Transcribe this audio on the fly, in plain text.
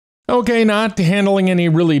Okay, not handling any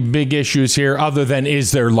really big issues here other than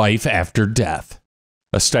is there life after death?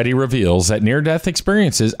 A study reveals that near-death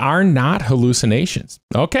experiences are not hallucinations.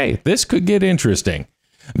 Okay, this could get interesting.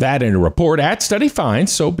 That in a report at Study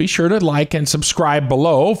Finds, so be sure to like and subscribe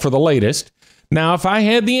below for the latest. Now, if I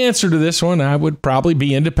had the answer to this one, I would probably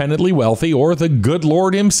be independently wealthy or the good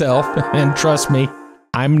Lord himself, and trust me,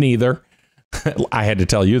 I'm neither. I had to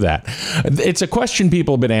tell you that. It's a question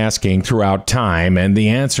people have been asking throughout time, and the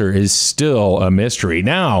answer is still a mystery.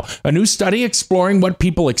 Now, a new study exploring what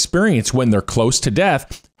people experience when they're close to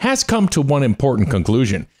death has come to one important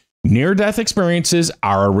conclusion. Near-death experiences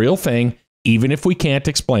are a real thing, even if we can't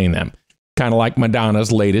explain them. Kind of like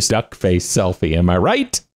Madonna's latest duck face selfie, am I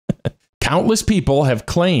right? Countless people have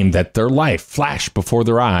claimed that their life flashed before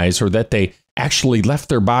their eyes or that they actually left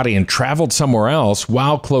their body and traveled somewhere else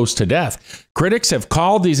while close to death. Critics have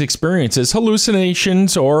called these experiences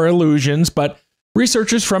hallucinations or illusions, but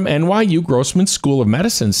researchers from NYU Grossman School of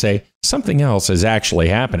Medicine say something else is actually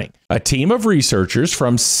happening. A team of researchers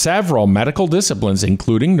from several medical disciplines,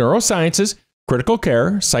 including neurosciences, critical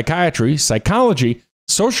care, psychiatry, psychology,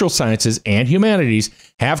 social sciences, and humanities,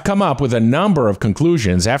 have come up with a number of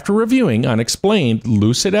conclusions after reviewing unexplained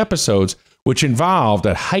lucid episodes which involved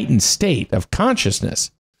a heightened state of consciousness.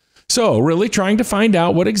 So, really trying to find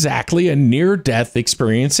out what exactly a near-death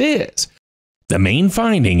experience is. The main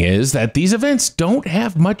finding is that these events don't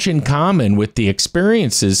have much in common with the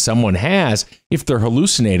experiences someone has if they're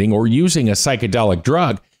hallucinating or using a psychedelic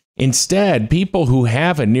drug. Instead, people who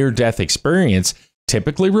have a near-death experience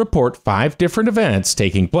typically report 5 different events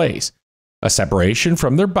taking place: a separation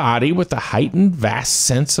from their body with a heightened, vast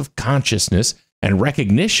sense of consciousness and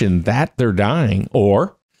recognition that they're dying,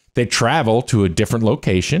 or they travel to a different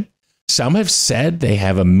location. Some have said they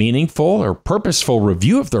have a meaningful or purposeful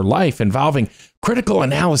review of their life involving critical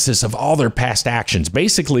analysis of all their past actions.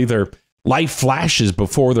 Basically, their life flashes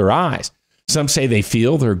before their eyes. Some say they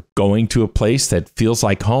feel they're going to a place that feels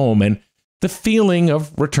like home, and the feeling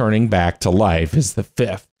of returning back to life is the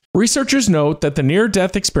 5th. Researchers note that the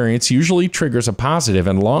near-death experience usually triggers a positive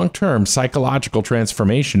and long-term psychological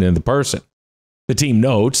transformation in the person. The team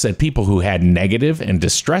notes that people who had negative and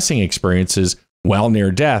distressing experiences while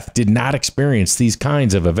near death did not experience these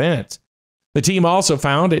kinds of events. The team also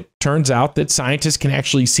found it turns out that scientists can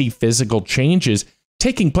actually see physical changes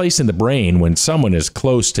taking place in the brain when someone is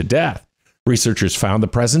close to death. Researchers found the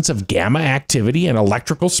presence of gamma activity and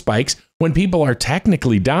electrical spikes when people are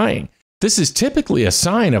technically dying. This is typically a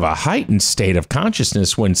sign of a heightened state of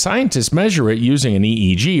consciousness when scientists measure it using an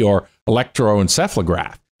EEG or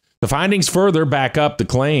electroencephalograph. The findings further back up the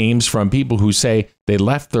claims from people who say they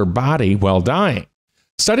left their body while dying.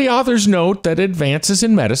 Study authors note that advances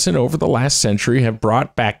in medicine over the last century have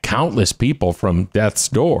brought back countless people from death's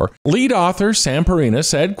door. Lead author Sam Perina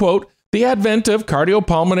said, quote, "The advent of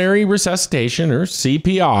cardiopulmonary resuscitation, or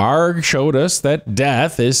CPR, showed us that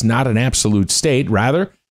death is not an absolute state.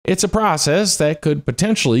 Rather, it's a process that could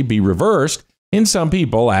potentially be reversed in some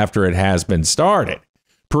people after it has been started."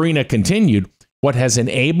 Perina continued, "What has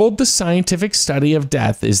enabled the scientific study of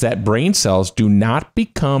death is that brain cells do not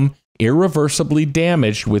become irreversibly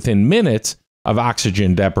damaged within minutes of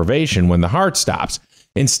oxygen deprivation when the heart stops.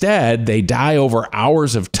 Instead, they die over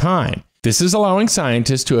hours of time. This is allowing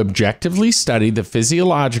scientists to objectively study the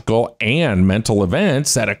physiological and mental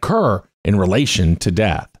events that occur in relation to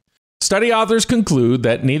death." Study authors conclude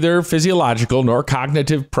that neither physiological nor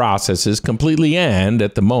cognitive processes completely end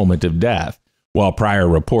at the moment of death. While prior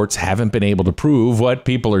reports haven't been able to prove what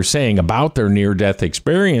people are saying about their near-death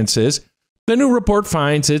experiences, the new report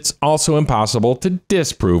finds it's also impossible to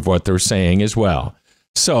disprove what they're saying as well.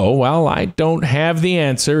 So, while I don't have the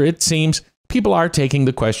answer, it seems people are taking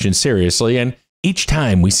the question seriously, and each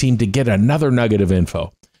time we seem to get another nugget of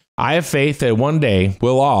info. I have faith that one day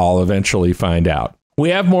we'll all eventually find out.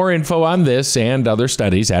 We have more info on this and other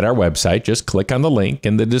studies at our website. Just click on the link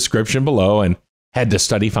in the description below and head to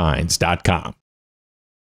studyfinds.com.